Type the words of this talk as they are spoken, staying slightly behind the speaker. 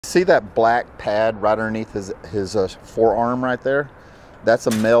see that black pad right underneath his forearm right there? That's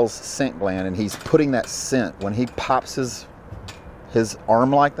a male's scent gland, and he's putting that scent. When he pops his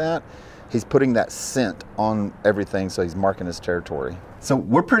arm like that, he's putting that scent on everything, so he's marking his territory. So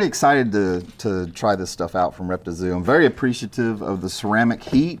we're pretty excited to try this stuff out from ReptiZoo. I'm very appreciative of the ceramic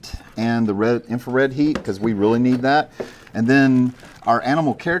heat and the red infrared heat, because we really need that. And then our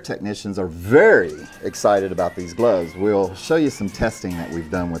animal care technicians are very excited about these gloves. We'll show you some testing that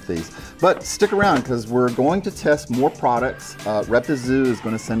we've done with these. But stick around, because we're going to test more products. ReptiZoo is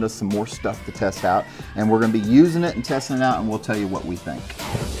going to send us some more stuff to test out, and we're going to be using it and testing it out, and we'll tell you what we think.